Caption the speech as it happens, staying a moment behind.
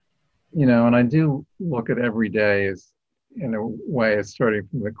And I do look at every day as, in a way, as starting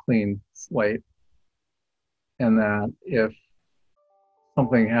from a clean slate, and that if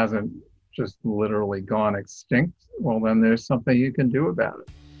something hasn't just literally gone extinct, well, then there's something you can do about it.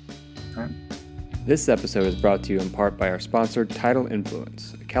 Right? This episode is brought to you in part by our sponsor, Tidal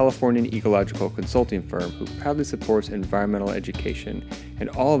Influence, a Californian ecological consulting firm who proudly supports environmental education and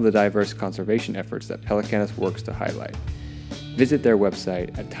all of the diverse conservation efforts that Pelecanus works to highlight. Visit their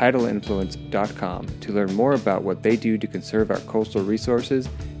website at tidalinfluence.com to learn more about what they do to conserve our coastal resources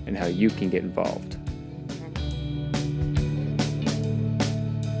and how you can get involved.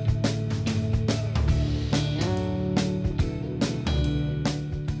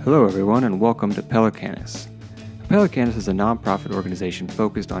 Hello everyone and welcome to Pelecanus. Pelecanus is a nonprofit organization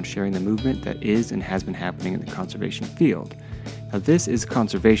focused on sharing the movement that is and has been happening in the conservation field. Now this is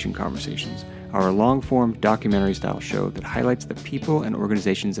Conservation Conversations, our long-form documentary-style show that highlights the people and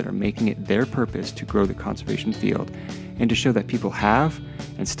organizations that are making it their purpose to grow the conservation field and to show that people have,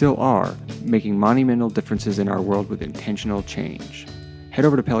 and still are, making monumental differences in our world with intentional change. Head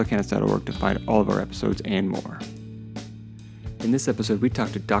over to pelecanus.org to find all of our episodes and more. In this episode, we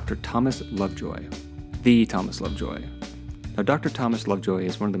talked to Dr. Thomas Lovejoy, the Thomas Lovejoy. Now, Dr. Thomas Lovejoy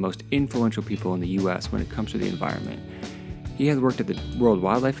is one of the most influential people in the U.S. when it comes to the environment. He has worked at the World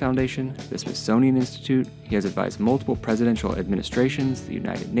Wildlife Foundation, the Smithsonian Institute. He has advised multiple presidential administrations, the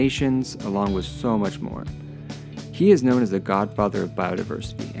United Nations, along with so much more. He is known as the godfather of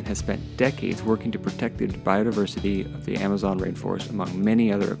biodiversity and has spent decades working to protect the biodiversity of the Amazon rainforest, among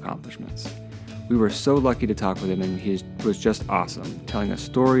many other accomplishments. We were so lucky to talk with him, and he was just awesome, telling us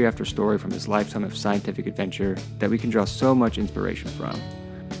story after story from his lifetime of scientific adventure that we can draw so much inspiration from.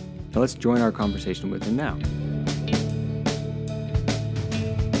 Now let's join our conversation with him now.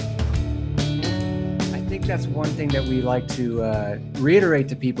 I think that's one thing that we like to reiterate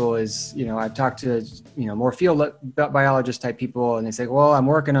to people is, I've talked to, more field biologist type people, and they say, well, I'm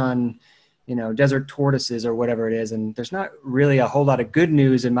working on desert tortoises or whatever it is. And there's not really a whole lot of good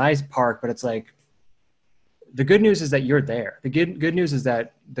news in my park, but it's like, the good news is that you're there. The good news is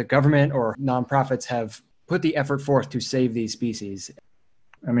that the government or nonprofits have put the effort forth to save these species.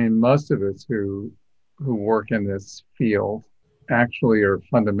 I mean, most of us who work in this field actually are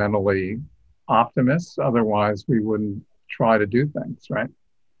fundamentally optimists. Otherwise, we wouldn't try to do things, right?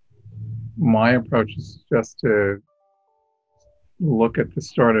 My approach is just to look at the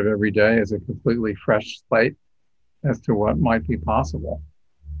start of every day as a completely fresh slate as to what might be possible.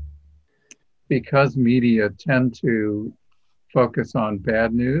 Because media tend to focus on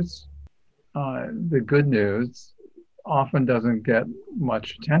bad news, the good news often doesn't get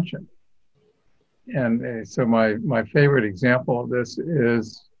much attention. And so my favorite example of this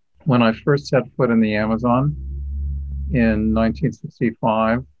is when I first set foot in the Amazon in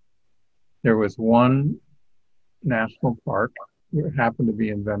 1965, there was one national park. It happened to be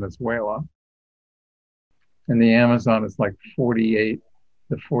in Venezuela. And the Amazon is like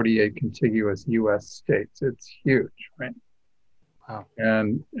the 48 contiguous US states. It's huge, right? Wow.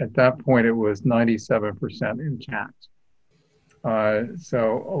 And at that point, it was 97% intact.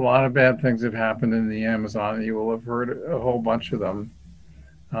 So a lot of bad things have happened in the Amazon. You will have heard a whole bunch of them.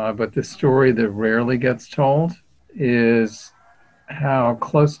 But the story that rarely gets told is how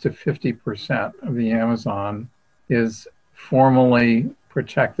close to 50% of the Amazon is formally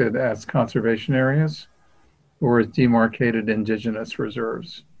protected as conservation areas or as demarcated indigenous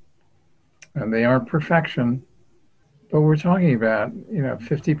reserves. And they aren't perfection, but we're talking about,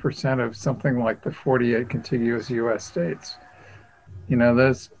 50% of something like the 48 contiguous US states.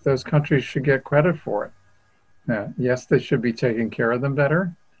 Those countries should get credit for it. Yes, they should be taking care of them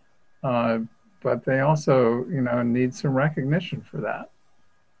better, but they also, need some recognition for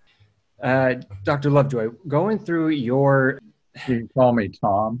that. Dr. Lovejoy, going through your... You can call me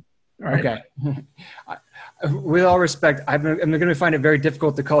Tom. Right? Okay. With all respect, I'm going to find it very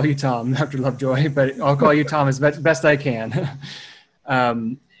difficult to call you Tom, Dr. Lovejoy, but I'll call you Tom as best I can.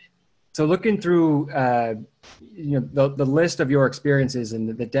 So looking through, the list of your experiences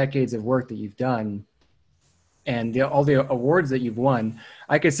and the decades of work that you've done and all the awards that you've won,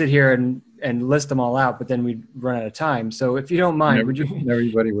 I could sit here and list them all out, but then we'd run out of time. So if you don't mind,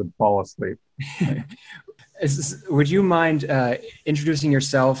 everybody would fall asleep. Would you mind introducing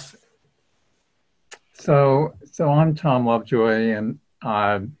yourself? So I'm Tom Lovejoy, and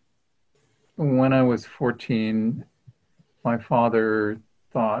when I was 14, my father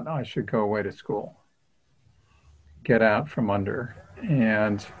thought I should go away to school, get out from under.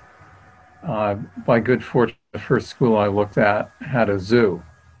 And by good fortune, the first school I looked at had a zoo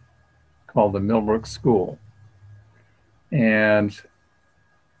called the Millbrook School. And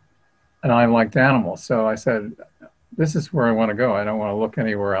and I liked animals. So I said, this is where I want to go. I don't want to look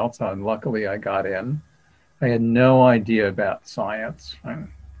anywhere else. And luckily, I got in. I had no idea about science.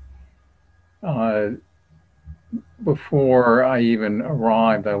 Uh, Before I even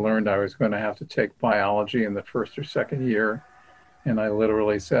arrived, I learned I was going to have to take biology in the first or second year. And I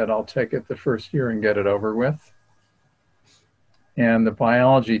literally said, I'll take it the first year and get it over with. And the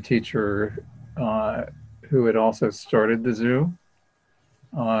biology teacher, who had also started the zoo,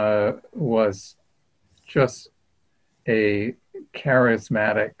 was just a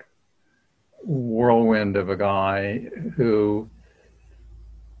charismatic whirlwind of a guy who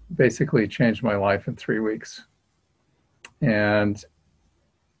basically changed my life in 3 weeks. And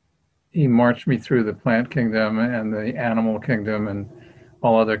he marched me through the plant kingdom and the animal kingdom, and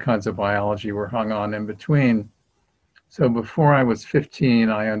all other kinds of biology were hung on in between. So before I was 15,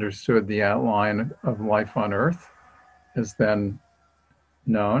 I understood the outline of life on Earth as then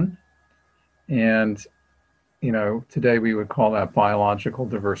known. And, today we would call that biological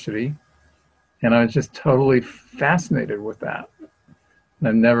diversity. And I was just totally fascinated with that. And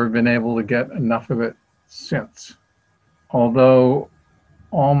I've never been able to get enough of it since. Although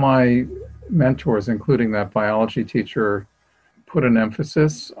all my mentors, including that biology teacher, put an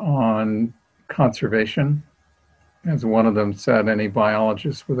emphasis on conservation. As one of them said, any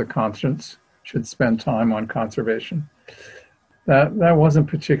biologist with a conscience should spend time on conservation. That wasn't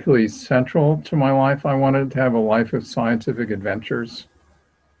particularly central to my life. I wanted to have a life of scientific adventures.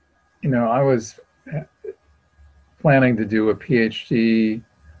 I was planning to do a PhD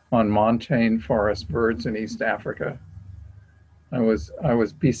on montane forest birds in East Africa. I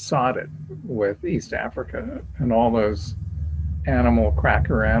was besotted with East Africa and all those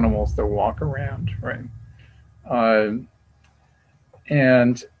cracker animals that walk around, right?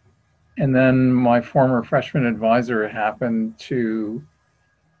 And then my former freshman advisor happened to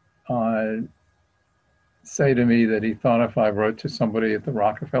say to me that he thought if I wrote to somebody at the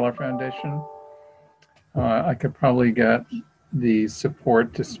Rockefeller Foundation, I could probably get the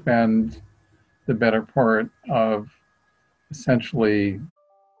support to spend the better part of essentially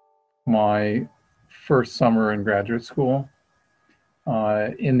my first summer in graduate school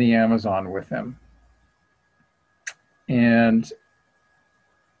in the Amazon with him. And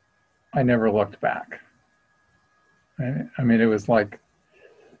I never looked back. I mean, it was like,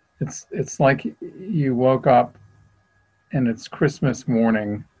 it's like you woke up and it's Christmas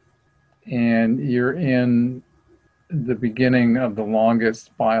morning and you're in the beginning of the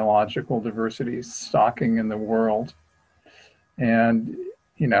longest biological diversity stocking in the world. And,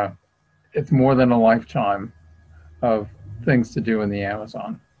 it's more than a lifetime of things to do in the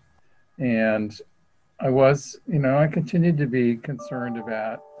Amazon. And I continued to be concerned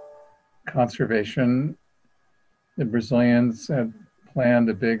about conservation. The Brazilians had planned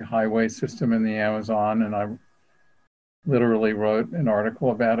a big highway system in the Amazon, and I literally wrote an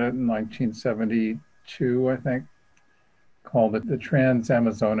article about it in 1972, I think, called it the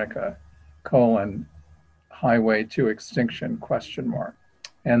Trans-Amazonica, Highway to Extinction, ?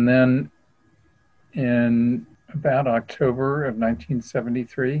 And then in about October of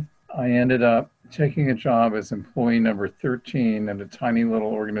 1973, I ended up taking a job as employee number 13 at a tiny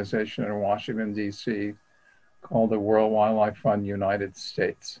little organization in Washington, D.C. called the World Wildlife Fund United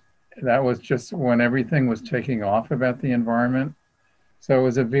States. That was just when everything was taking off about the environment. So it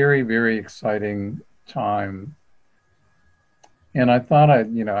was a very, very exciting time. And I thought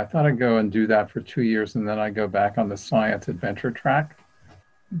I'd go and do that for 2 years and then I'd go back on the science adventure track.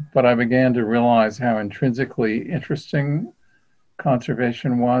 But I began to realize how intrinsically interesting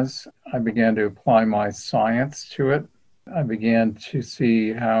conservation was. I began to apply my science to it. I began to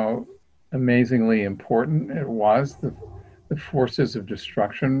see how amazingly important it was. The forces of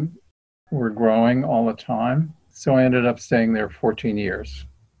destruction were growing all the time. So I ended up staying there 14 years.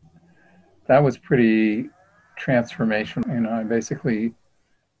 That was pretty transformational. I basically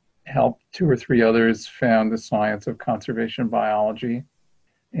helped 2 or 3 others found the science of conservation biology.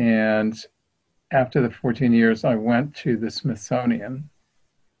 And after the 14 years, I went to the Smithsonian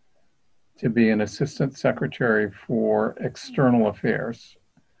to be an assistant secretary for external affairs.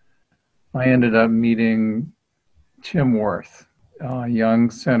 I ended up meeting Tim Wirth, a young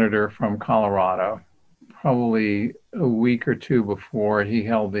senator from Colorado, probably a week or 2 before he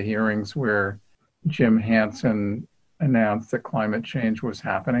held the hearings where Jim Hansen announced that climate change was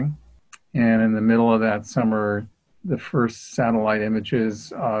happening. And in the middle of that summer, the first satellite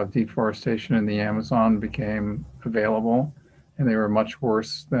images of deforestation in the Amazon became available, and they were much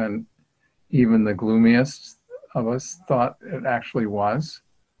worse than even the gloomiest of us thought it actually was.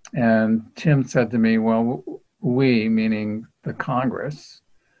 And Tim said to me, well, we, meaning the Congress,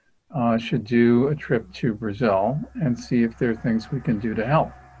 should do a trip to Brazil and see if there are things we can do to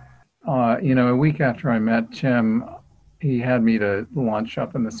help. A week after I met Tim, he had me to lunch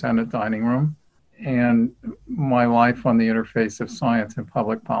up in the Senate dining room. And my life on the interface of science and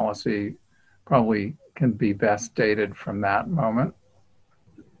public policy probably can be best dated from that moment.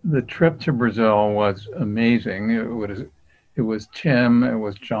 The trip to Brazil was amazing. It was Tim, it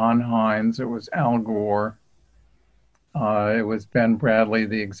was John Hines, it was Al Gore, it was Ben Bradley,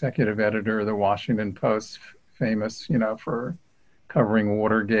 the executive editor of the Washington Post, famous, for covering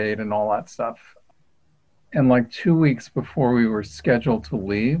Watergate and all that stuff. And like 2 weeks before we were scheduled to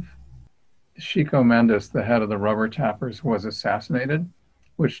leave, Chico Mendes, the head of the Rubber Tappers, was assassinated,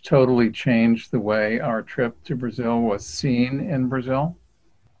 which totally changed the way our trip to Brazil was seen in Brazil.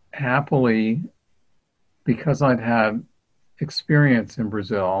 Happily, because I'd had experience in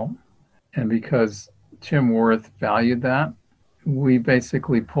Brazil and because Tim Wirth valued that, we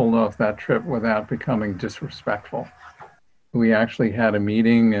basically pulled off that trip without becoming disrespectful. We actually had a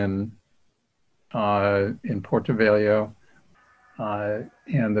meeting in Porto Velho,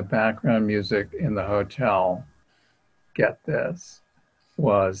 and the background music in the hotel, get this,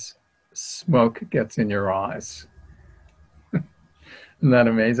 was "Smoke Gets in Your Eyes." Isn't that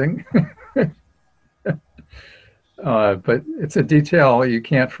amazing? But it's a detail you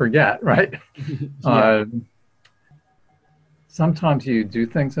can't forget, right? Yeah. Sometimes you do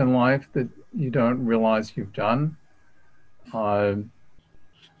things in life that you don't realize you've done. And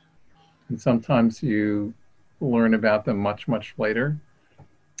sometimes you learn about them much, much later.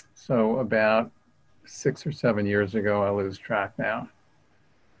 So about 6 or 7 years ago, I lose track now,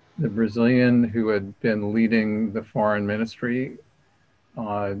 the Brazilian who had been leading the foreign ministry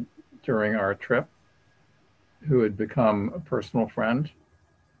during our trip, who had become a personal friend,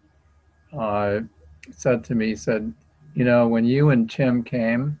 said to me, when you and Tim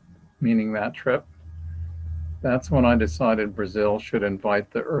came, meaning that trip, that's when I decided Brazil should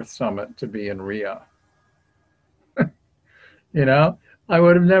invite the Earth Summit to be in Rio. I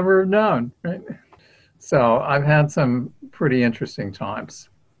would have never known, right? So I've had some pretty interesting times.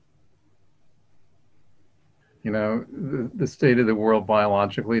 The state of the world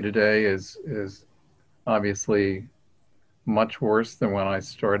biologically today is obviously much worse than when I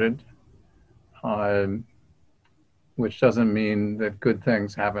started, which doesn't mean that good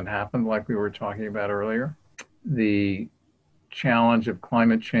things haven't happened like we were talking about earlier. The challenge of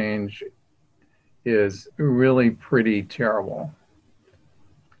climate change is really pretty terrible,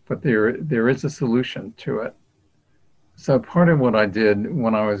 but there is a solution to it. So part of what I did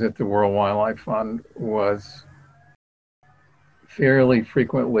when I was at the World Wildlife Fund was fairly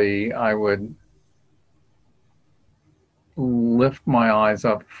frequently I would lift my eyes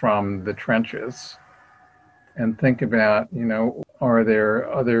up from the trenches and think about, are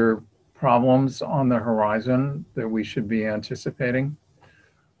there other problems on the horizon that we should be anticipating?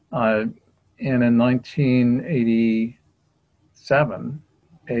 And in 1987,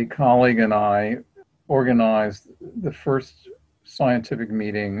 a colleague and I organized the first scientific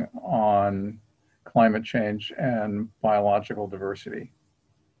meeting on climate change and biological diversity.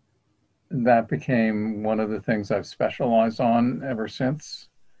 That became one of the things I've specialized on ever since.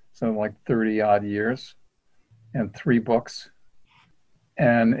 So like 30 odd years and 3 books.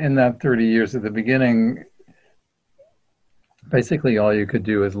 And in that 30 years at the beginning, basically all you could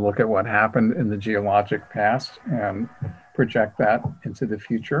do is look at what happened in the geologic past and project that into the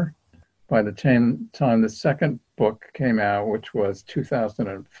future. By the time the second book came out, which was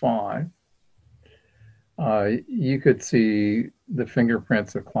 2005, you could see the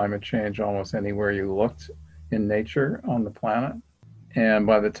fingerprints of climate change almost anywhere you looked in nature on the planet. And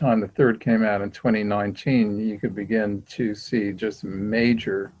by the time the third came out in 2019, you could begin to see just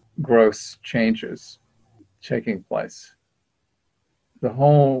major gross changes taking place. The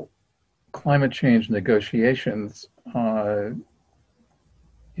whole climate change negotiations,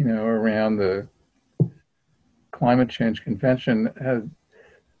 around the Climate Change Convention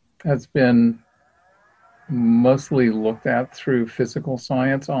has been mostly looked at through physical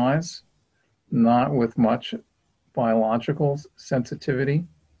science eyes, not with much biological sensitivity.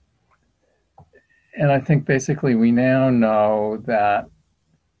 And I think basically we now know that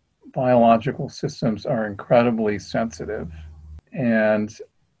biological systems are incredibly sensitive, and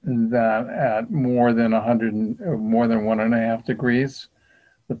that at more than 1.5 degrees,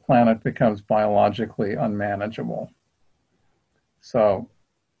 the planet becomes biologically unmanageable. So,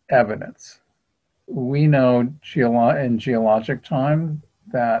 evidence. We know in geologic time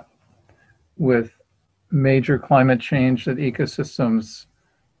that with major climate change that ecosystems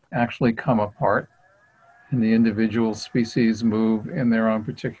actually come apart and the individual species move in their own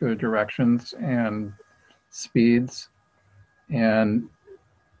particular directions and speeds. And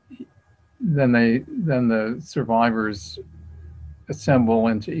then the survivors assemble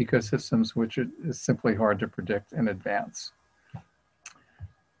into ecosystems which is simply hard to predict in advance.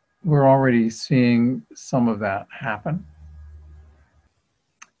 We're already seeing some of that happen.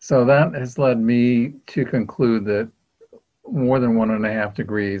 So that has led me to conclude that more than 1.5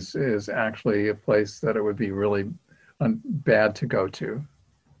 degrees is actually a place that it would be really bad to go to.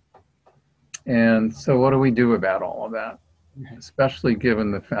 And so what do we do about all of that? Especially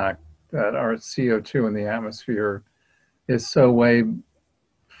given the fact that our CO2 in the atmosphere is so way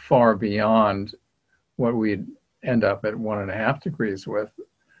far beyond what we'd end up at 1.5 degrees with,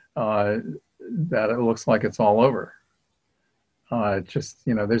 that it looks like it's all over.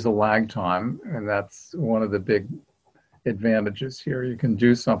 There's a lag time, and that's one of the big advantages here. You can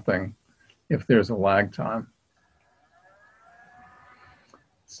do something if there's a lag time.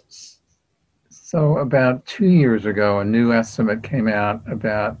 So about 2 years ago, a new estimate came out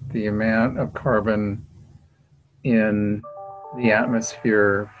about the amount of carbon in the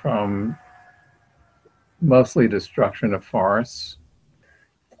atmosphere from mostly destruction of forests.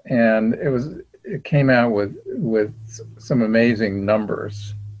 And it came out with some amazing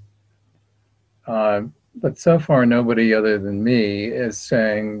numbers. But so far, nobody other than me is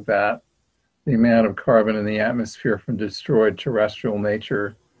saying that the amount of carbon in the atmosphere from destroyed terrestrial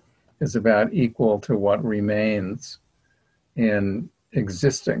nature is about equal to what remains in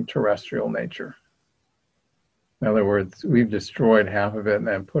existing terrestrial nature. In other words, we've destroyed half of it and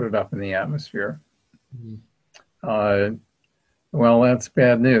then put it up in the atmosphere. Mm-hmm. Well, that's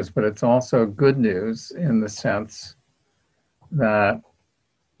bad news, but it's also good news in the sense that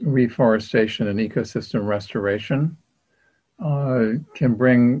reforestation and ecosystem restoration can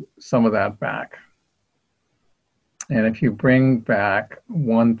bring some of that back. And if you bring back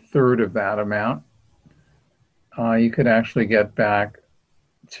 1/3 of that amount, you could actually get back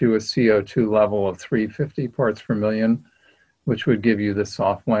to a CO2 level of 350 parts per million, which would give you the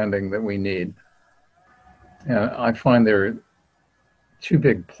soft landing that we need. And I find there are two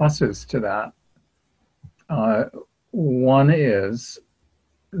big pluses to that. One is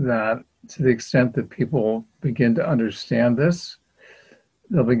that to the extent that people begin to understand this,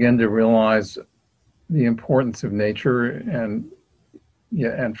 they'll begin to realize the importance of nature and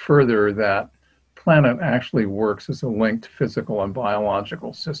further that planet actually works as a linked physical and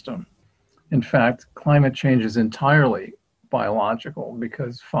biological system. In fact, climate change is entirely biological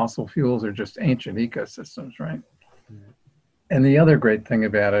because fossil fuels are just ancient ecosystems, right? Mm-hmm. And the other great thing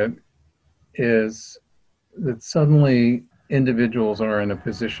about it is that suddenly individuals are in a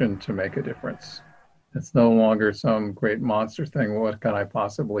position to make a difference. It's no longer some great monster thing. What can I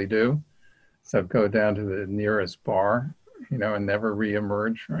possibly do? So go down to the nearest bar, and never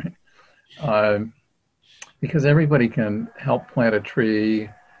reemerge, right? Because everybody can help plant a tree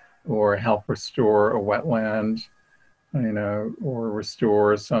or help restore a wetland, or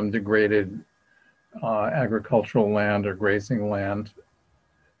restore some degraded agricultural land or grazing land,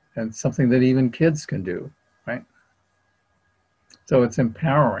 and something that even kids can do, right? So it's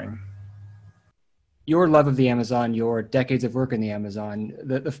empowering. Your love of the Amazon, your decades of work in the Amazon,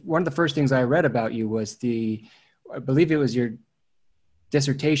 one of the first things I read about you was I believe it was your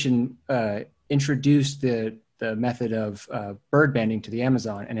dissertation introduced the method of bird banding to the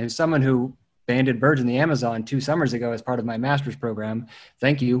Amazon. And as someone who banded birds in the Amazon 2 summers ago as part of my master's program,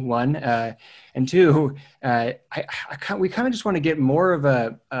 thank you, one. And two, we kind of just want to get more of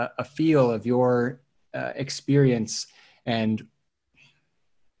a feel of your experience and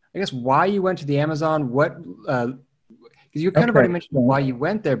I guess why you went to the Amazon, because you kind of already mentioned why you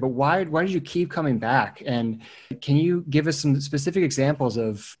went there, but why did you keep coming back? And can you give us some specific examples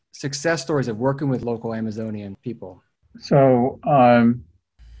of success stories of working with local Amazonian people? So,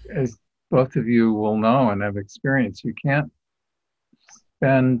 as both of you will know and have experienced, you can't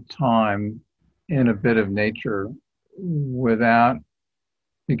spend time in a bit of nature without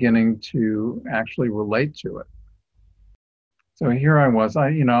beginning to actually relate to it. So here I was,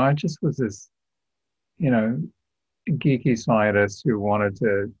 I just was this, geeky scientist who wanted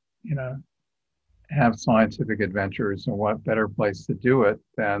to, have scientific adventures, and what better place to do it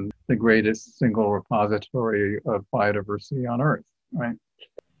than the greatest single repository of biodiversity on Earth, right?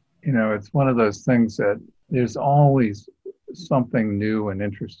 It's one of those things that there's always something new and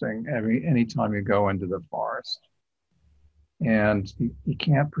interesting anytime you go into the forest. And you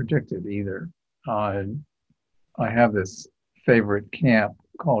can't predict it either. I have this favorite camp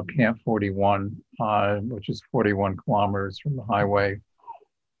called Camp 41, which is 41 kilometers from the highway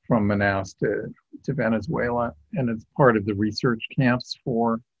from Manaus to Venezuela, and it's part of the research camps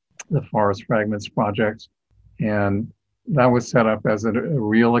for the Forest Fragments Project. And that was set up as a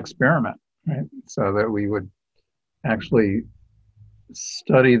real experiment, right? So that we would actually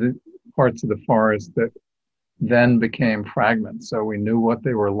study the parts of the forest that then became fragments. So we knew what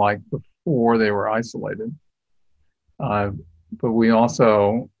they were like before they were isolated. But we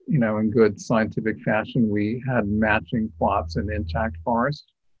also, in good scientific fashion, we had matching plots in intact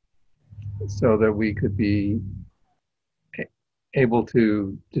forest so that we could be able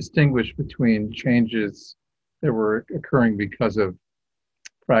to distinguish between changes that were occurring because of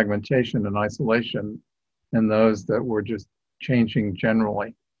fragmentation and isolation and those that were just changing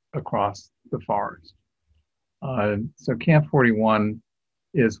generally across the forest. So Camp 41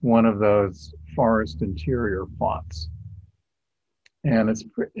 is one of those forest interior plots. And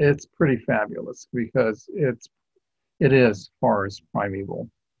it's pretty fabulous because it is forest primeval.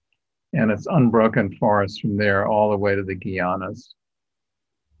 And it's unbroken forest from there all the way to the Guianas.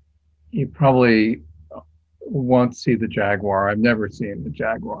 You probably won't see the jaguar. I've never seen the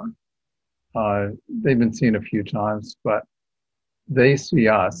jaguar. They've been seen a few times, but they see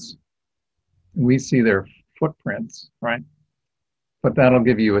us. We see their footprints, right? But that'll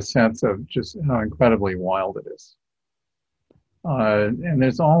give you a sense of just how incredibly wild it is. And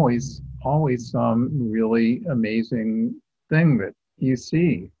there's always some really amazing thing that you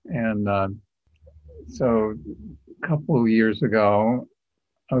see. And so a couple of years ago,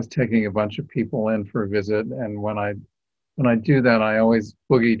 I was taking a bunch of people in for a visit. And when I do that, I always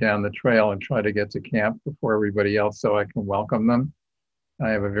boogie down the trail and try to get to camp before everybody else so I can welcome them. I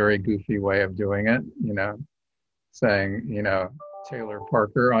have a very goofy way of doing it, saying, Taylor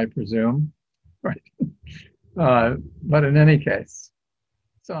Parker, I presume, right? But in any case,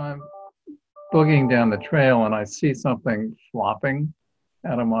 so I'm boogieing down the trail and I see something flopping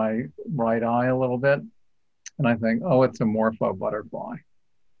out of my right eye a little bit. And I think, oh, it's a morpho butterfly.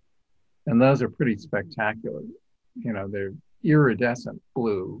 And those are pretty spectacular. They're iridescent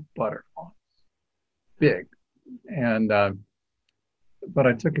blue butterflies, big. And, but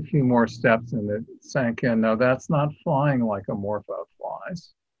I took a few more steps and it sank in. No, that's not flying like a morpho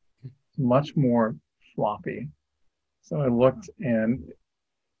flies. It's much more floppy. So I looked and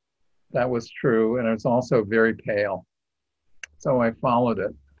that was true. And it was also very pale. So I followed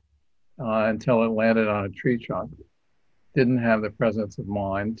it until it landed on a tree trunk. Didn't have the presence of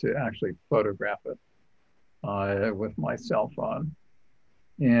mind to actually photograph it with my cell phone.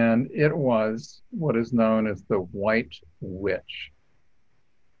 And it was what is known as the white witch.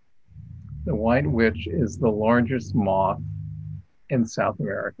 The white witch is the largest moth in South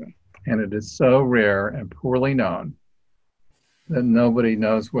America. And it is so rare and poorly known that nobody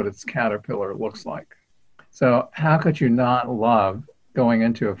knows what its caterpillar looks like. So how could you not love going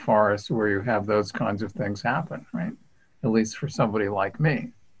into a forest where you have those kinds of things happen, right? At least for somebody like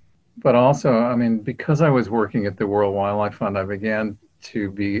me. But also, because I was working at the World Wildlife Fund, I began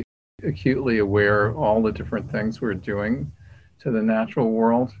to be acutely aware of all the different things we're doing to the natural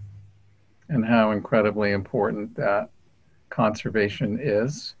world and how incredibly important that conservation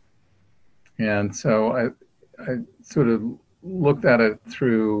is. And so I sort of looked at it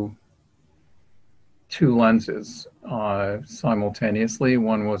through two lenses simultaneously.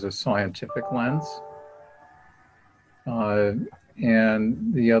 One was a scientific lens, and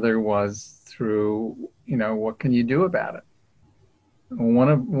the other was through, what can you do about it?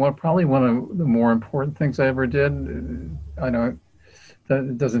 Probably one of the more important things I ever did, I know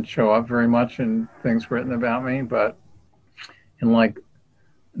that doesn't show up very much in things written about me, but in like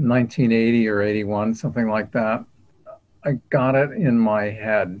 1980 or 81, something like that, I got it in my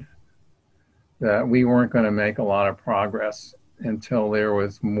head that we weren't going to make a lot of progress until there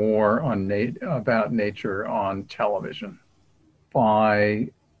was more about nature on television. By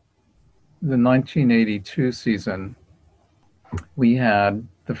the 1982 season, we had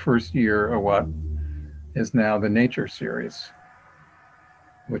the first year of what is now the Nature series,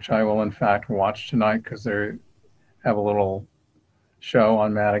 which I will in fact watch tonight because they have a little show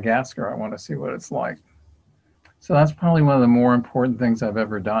on Madagascar. I want to see what it's like. So that's probably one of the more important things I've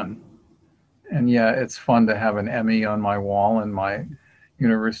ever done. And yeah, it's fun to have an Emmy on my wall in my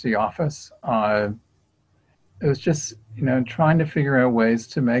university office. It was just, trying to figure out ways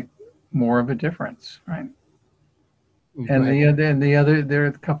to make more of a difference, right? And there are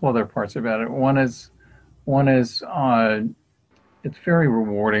a couple other parts about it. One is it's very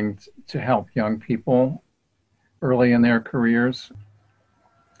rewarding to help young people early in their careers.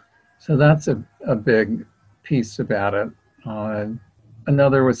 So that's a big piece about it.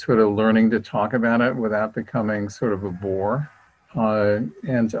 Another was sort of learning to talk about it without becoming sort of a bore.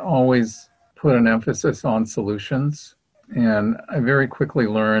 and to always put an emphasis on solutions. And I very quickly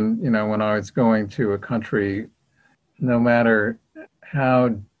learned, when I was going to a country, no matter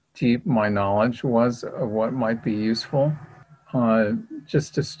how deep my knowledge was of what might be useful,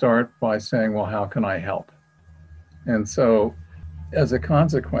 just to start by saying, well, how can I help? And so as a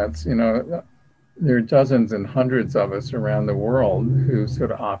consequence, there are dozens and hundreds of us around the world who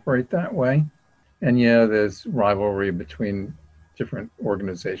sort of operate that way. And yeah, there's rivalry between different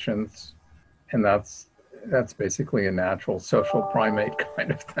organizations, and that's basically a natural social primate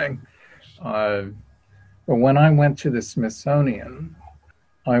kind of thing. But when I went to the Smithsonian,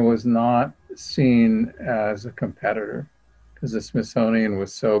 I was not seen as a competitor because the Smithsonian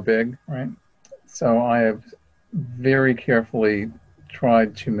was so big, right? So I have very carefully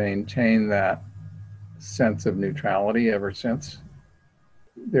tried to maintain that sense of neutrality ever since.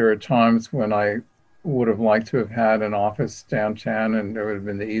 There are times when I would have liked to have had an office downtown, and it would have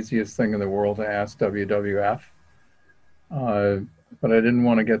been the easiest thing in the world to ask WWF, but I didn't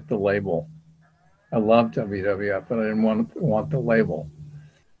want to get the label. I love WWF, but I didn't want the label.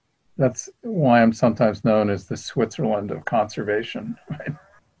 That's why I'm sometimes known as the Switzerland of conservation. Right?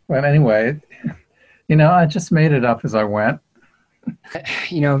 But anyway, I just made it up as I went.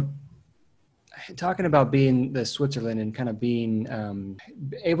 Talking about being the Switzerland and kind of being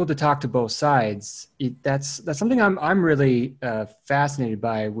able to talk to both sides, that's something I'm really fascinated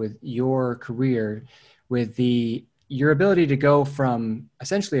by with your career, with your ability to go from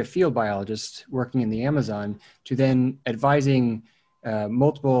essentially a field biologist working in the Amazon to then advising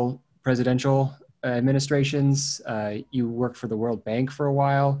multiple presidential administrations. You worked for the World Bank for a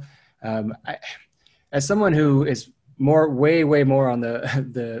while. As someone who is way more on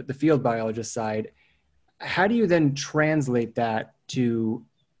the field biologist side, how do you then translate that to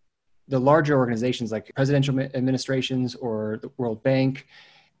the larger organizations like presidential administrations or the World Bank?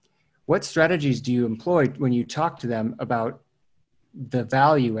 What strategies do you employ when you talk to them about the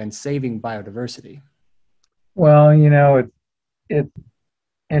value and saving biodiversity? Well, it's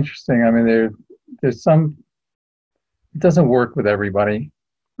interesting. I mean, there's some, it doesn't work with everybody,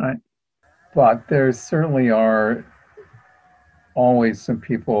 right? But there certainly are always some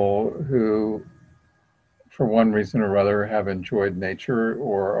people who, for one reason or other, have enjoyed nature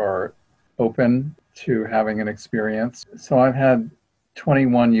or are open to having an experience. So I've had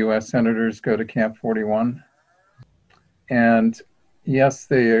 21 US senators go to Camp 41. And yes,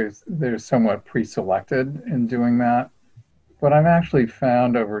 they're somewhat pre-selected in doing that. But I've actually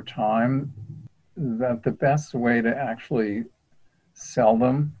found over time that the best way to actually sell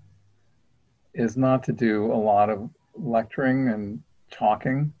them is not to do a lot of lecturing and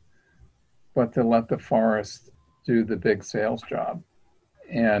talking, but to let the forest do the big sales job.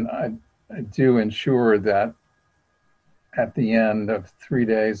 And I do ensure that at the end of 3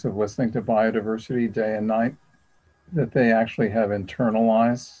 days of listening to biodiversity day and night, that they actually have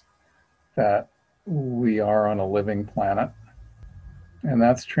internalized that we are on a living planet. And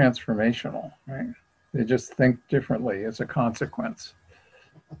that's transformational, right? They just think differently as a consequence.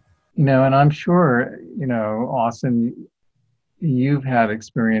 And I'm sure, Austin, you've had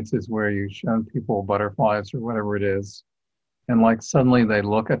experiences where you've shown people butterflies or whatever it is, and like suddenly they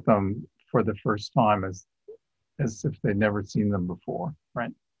look at them for the first time as if they'd never seen them before,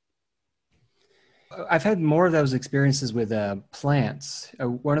 right? I've had more of those experiences with plants.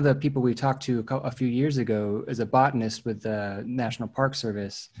 One of the people we talked to a few years ago is a botanist with the National Park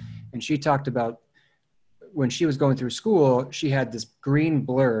Service, and she talked about when she was going through school, she had this green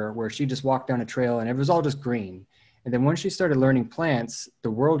blur where she just walked down a trail and it was all just green. And then once she started learning plants,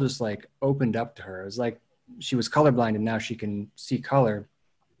 the world just like opened up to her. It was like she was colorblind and now she can see color.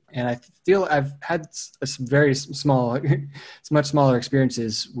 And I feel I've had a very small, much smaller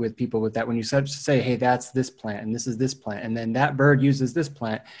experiences with people with that. When you say, hey, that's this plant and this is this plant, and then that bird uses this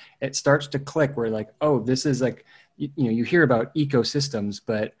plant, it starts to click where like, oh, this is like, you hear about ecosystems,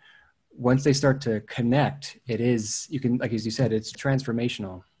 but once they start to connect, you can, like, as you said, it's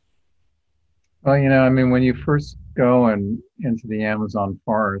transformational. Well, I mean, when you first go into the Amazon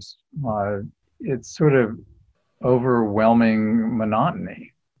forest, it's sort of overwhelming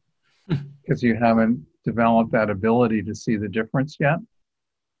monotony because you haven't developed that ability to see the difference yet.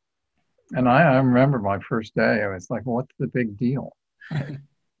 And I remember my first day, I was like, what's the big deal?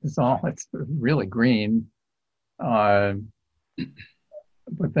 It's really green.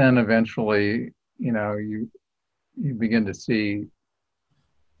 But then eventually, you begin to see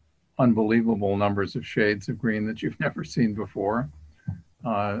unbelievable numbers of shades of green that you've never seen before.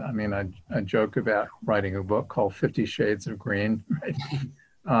 I mean, I joke about writing a book called 50 Shades of Green, right?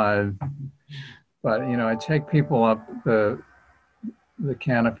 But, I take people up the the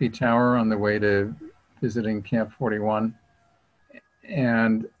Canopy Tower on the way to visiting Camp 41.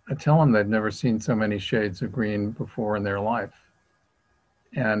 And I tell them they've never seen so many shades of green before in their life.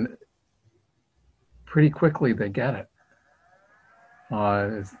 And pretty quickly they get it.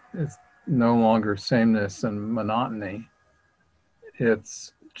 It's no longer sameness and monotony.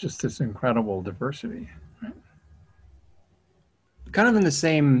 It's just this incredible diversity. Kind of in the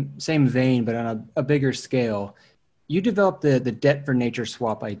same vein, but on a bigger scale, you developed the debt for nature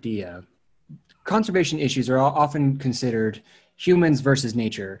swap idea. Conservation issues are often considered humans versus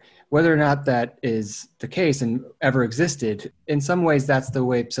nature. Whether or not that is the case and ever existed, in some ways that's the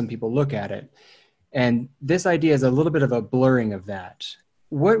way some people look at it. And this idea is a little bit of a blurring of that.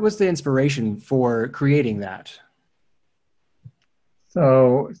 What was the inspiration for creating that?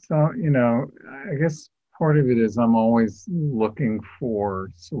 So I guess part of it is I'm always looking for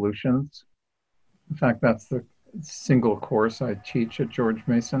solutions. In fact, that's the single course I teach at George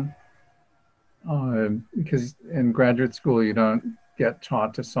Mason. Because in graduate school, you don't get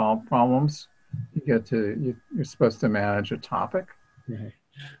taught to solve problems. You're supposed to manage a topic.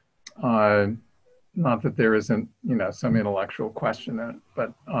 Right. Not that there isn't, some intellectual question in it,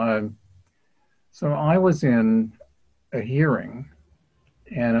 but so I was in a hearing,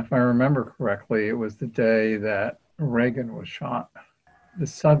 and if I remember correctly, it was the day that Reagan was shot. The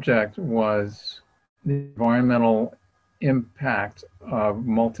subject was the environmental impact of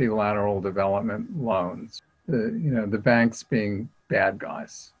multilateral development loans, the banks being bad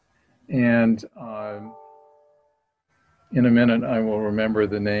guys. And in a minute, I will remember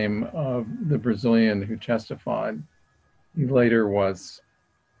the name of the Brazilian who testified. He later was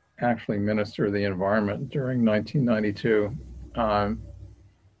actually Minister of the Environment during 1992.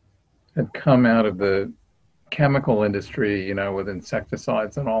 Had come out of the chemical industry, with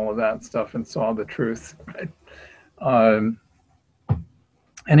insecticides and all of that stuff, and saw the truth. Right?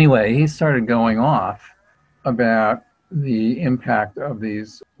 Anyway, he started going off about the impact of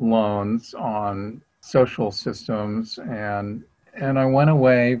these loans on social systems, and I went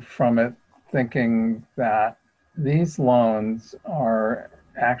away from it thinking that these loans are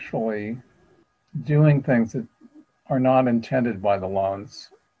actually doing things that are not intended by the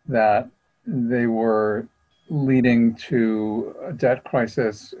loans, that they were leading to a debt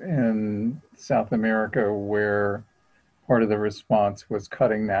crisis in South America where part of the response was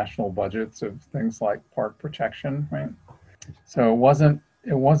cutting national budgets of things like park protection, right? So it wasn't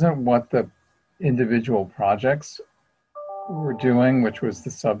what the individual projects were doing, which was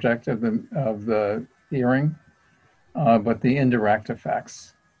the subject of the hearing, but the indirect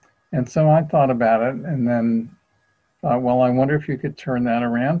effects. And so I thought about it and then thought, well, I wonder if you could turn that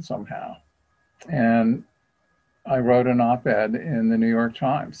around somehow. And I wrote an op-ed in the New York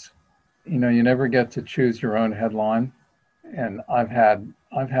Times. You never get to choose your own headline. And I've had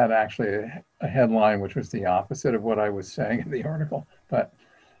actually a headline which was the opposite of what I was saying in the article, but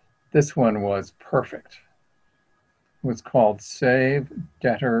this one was perfect. It was called Save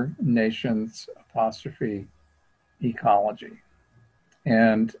Debtor Nations Ecology.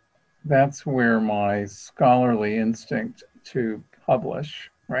 And that's where my scholarly instinct to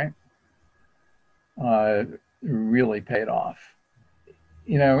publish, right, really paid off.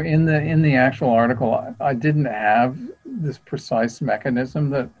 In the actual article, I didn't have this precise mechanism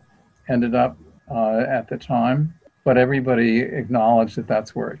that ended up at the time, but everybody acknowledged that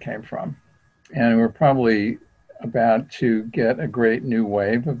that's where it came from. And we're probably about to get a great new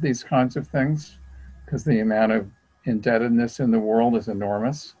wave of these kinds of things because the amount of indebtedness in the world is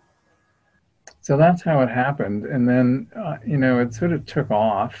enormous. So that's how it happened. And then, it sort of took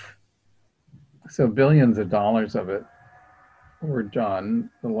off. So billions of dollars of it were done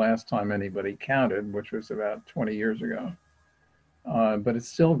the last time anybody counted, which was about 20 years ago. But it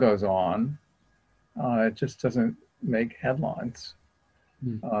still goes on. It just doesn't make headlines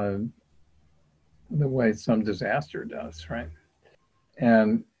the way some disaster does, right?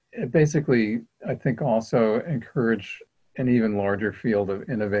 And it basically, I think, also encouraged an even larger field of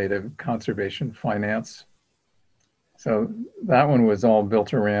innovative conservation finance. So that one was all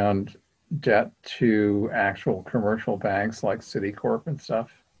built around debt to actual commercial banks like Citicorp and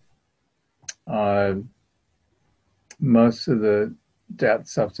stuff. Most of the debt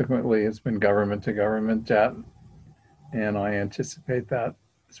subsequently has been government to government debt. And I anticipate that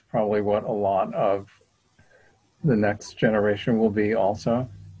is probably what a lot of the next generation will be also.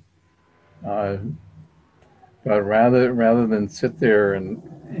 But rather than sit there and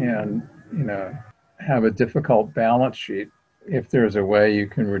have a difficult balance sheet, if there's a way you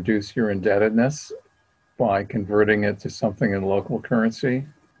can reduce your indebtedness by converting it to something in local currency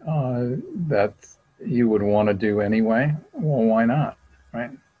that you would want to do anyway, well, why not?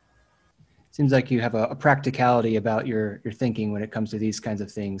 right? Seems like you have a practicality about your thinking when it comes to these kinds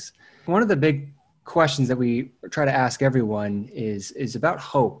of things. One of the big questions that we try to ask everyone is about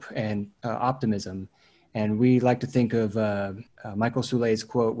hope and optimism. And we like to think of Michael Soule's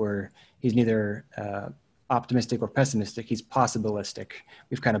quote where he's neither optimistic or pessimistic, he's possibilistic.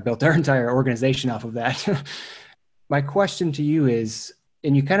 We've kind of built our entire organization off of that. My question to you is,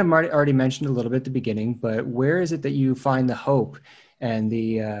 and you kind of already mentioned a little bit at the beginning, but where is it that you find the hope and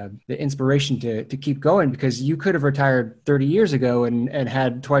the inspiration to keep going? Because you could have retired 30 years ago and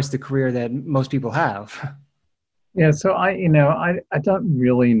had twice the career that most people have. Yeah, so I don't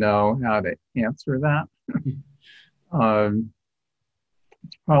really know how to answer that.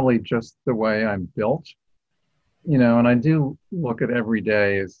 It's probably just the way I'm built, and I do look at every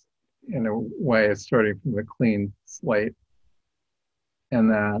day as, in a way, as starting from a clean slate, and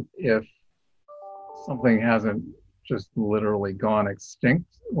that if something hasn't just literally gone extinct,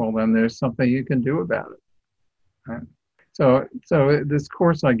 well, then there's something you can do about it. Right? So this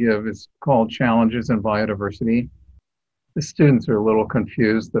course I give is called Challenges in Biodiversity. The students are a little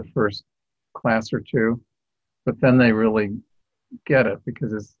confused the first class or two, but then they really get it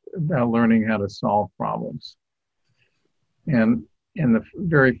because it's about learning how to solve problems. And in the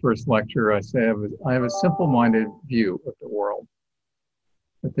very first lecture, I say I have a simple-minded view of the world,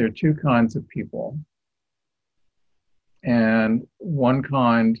 that there are two kinds of people. And one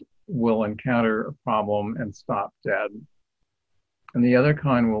kind will encounter a problem and stop dead. And the other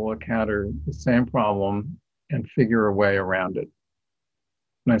kind will encounter the same problem and figure a way around it.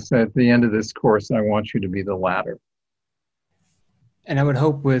 And I said, at the end of this course, I want you to be the latter. And I would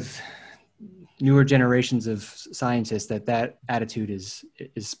hope with newer generations of scientists that attitude is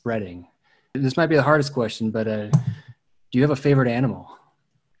spreading. This might be the hardest question, but do you have a favorite animal?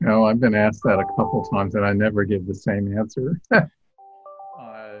 No, I've been asked that a couple times and I never give the same answer.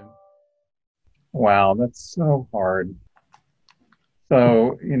 Wow, that's so hard.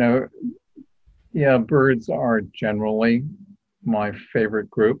 So, yeah, birds are generally my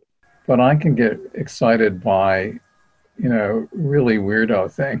favorite group, but I can get excited by, really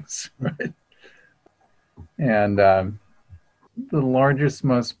weirdo things, right? And the largest,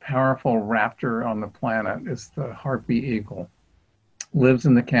 most powerful raptor on the planet is the harpy eagle. Lives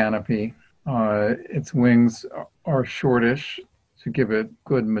in the canopy. Its wings are shortish to give it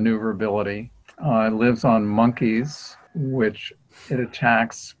good maneuverability. It lives on monkeys, which it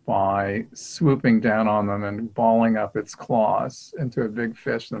attacks by swooping down on them and balling up its claws into a big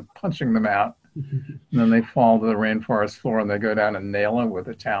fish and punching them out. And then they fall to the rainforest floor and they go down and nail it with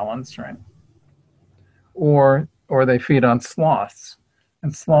the talons, right? Or they feed on sloths.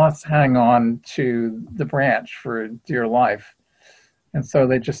 And sloths hang on to the branch for dear life. And so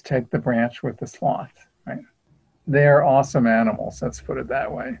they just take the branch with the sloth, right? They're awesome animals, let's put it that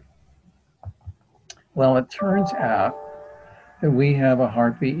way. Well, it turns out that we have a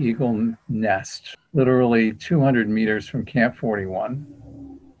harpy eagle nest, literally 200 meters from Camp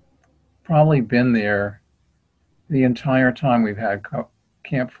 41. Probably been there the entire time we've had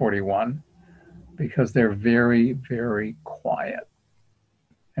Camp 41 because they're very, very quiet.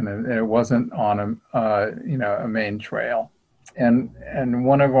 And it wasn't on a main trail. And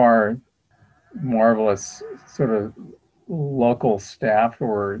one of our marvelous sort of local staff who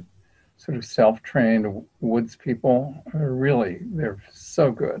are sort of self-trained woods people, they're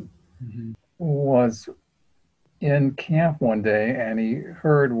so good, was in camp one day and he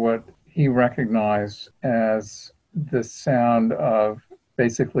heard what he recognized as the sound of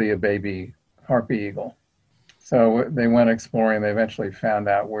basically a baby harpy eagle. So they went exploring. They eventually found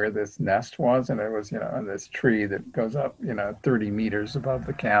out where this nest was, and it was, in this tree that goes up, 30 meters above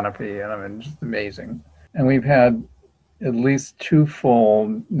the canopy, and I mean, just amazing. And we've had at least 2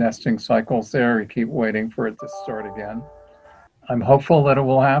 full nesting cycles there. We keep waiting for it to start again. I'm hopeful that it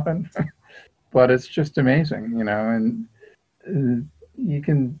will happen, but it's just amazing, and you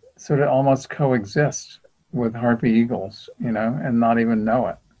can sort of almost coexist with harpy eagles, and not even know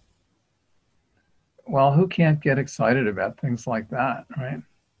it. Well, who can't get excited about things like that, right?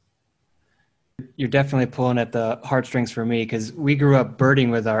 You're definitely pulling at the heartstrings for me because we grew up birding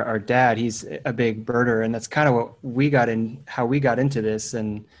with our dad. He's a big birder, and that's kind of how we got into this.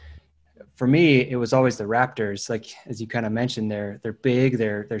 And for me, it was always the raptors. Like, as you kind of mentioned, they're big,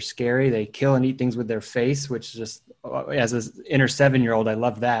 they're scary, they kill and eat things with their face, which just, as an inner 7-year-old, I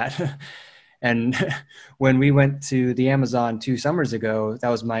love that. And when we went to the Amazon 2 summers ago, that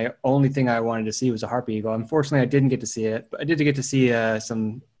was my only thing I wanted to see was a harpy eagle. Unfortunately, I didn't get to see it, but I did get to see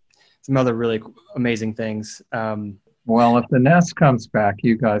some other really amazing things. Well, if the nest comes back,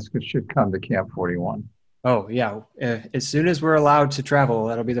 you guys should come to Camp 41. Oh, yeah. As soon as we're allowed to travel,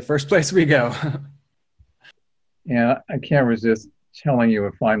 that'll be the first place we go. And I can't resist telling you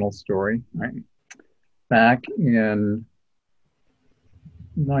a final story. Right? Back in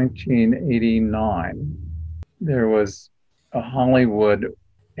 1989, there was a Hollywood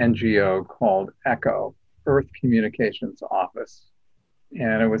NGO called ECHO, Earth Communications Office.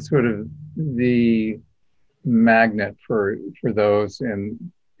 And it was sort of the magnet for those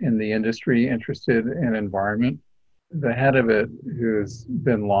in the industry interested in environment. The head of it, who's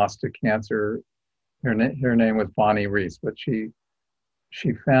been lost to cancer, her name was Bonnie Reese, but she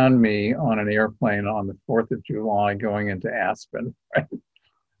found me on an airplane on the 4th of July going into Aspen, right?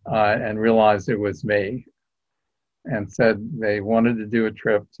 And realized it was me, and said they wanted to do a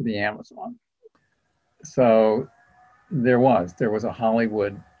trip to the Amazon. So there was a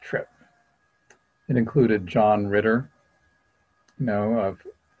Hollywood trip. It included John Ritter, of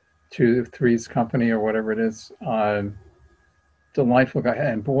 2 Three's Company or whatever it is. Delightful guy.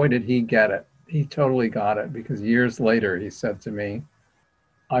 And boy, did he get it. He totally got it, because years later he said to me,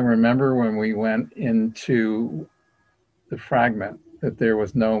 I remember when we went into the fragment that there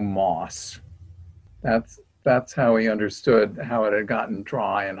was no moss. That's how he understood how it had gotten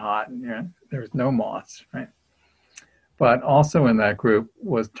dry and hot, and there was no moss, right? But also in that group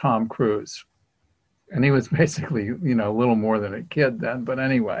was Tom Cruise. And he was basically, a little more than a kid then, but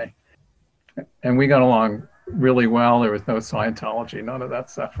anyway. And we got along really well. There was no Scientology, none of that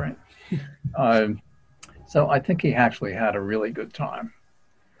stuff, right? So I think he actually had a really good time.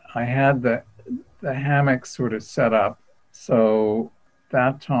 I had the hammock sort of set up. So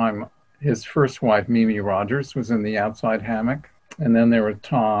that time, his first wife, Mimi Rogers, was in the outside hammock. And then there was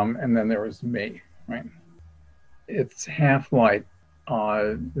Tom, and then there was me, right? It's half light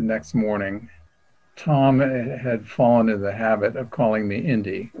the next morning. Tom had fallen into the habit of calling me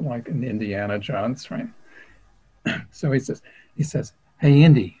Indy, like an Indiana Jones, right? So he says, hey,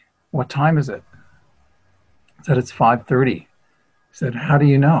 Indy, what time is it? I said, it's 5:30. He said, how do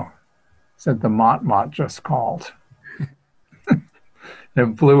you know? I said, the Mott just called.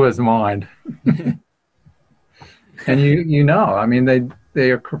 It blew his mind. And I mean,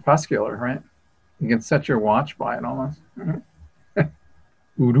 they are crepuscular, right? You can set your watch by it almost.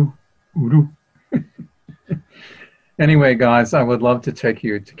 Udu, udu. Anyway, guys, I would love to take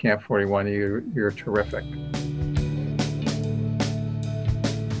you to Camp 41. You're terrific.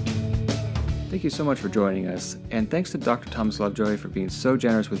 Thank you so much for joining us, and thanks to Dr. Thomas Lovejoy for being so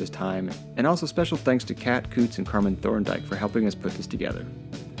generous with his time, and also special thanks to Kat Coots and Carmen Thorndike for helping us put this together.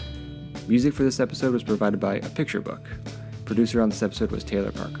 Music for this episode was provided by A Picture Book. Producer on this episode was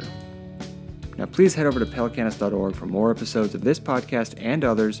Taylor Parker. Now please head over to pelicanus.org for more episodes of this podcast and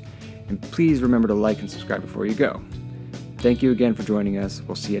others, and please remember to like and subscribe before you go. Thank you again for joining us.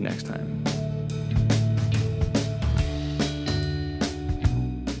 We'll see you next time.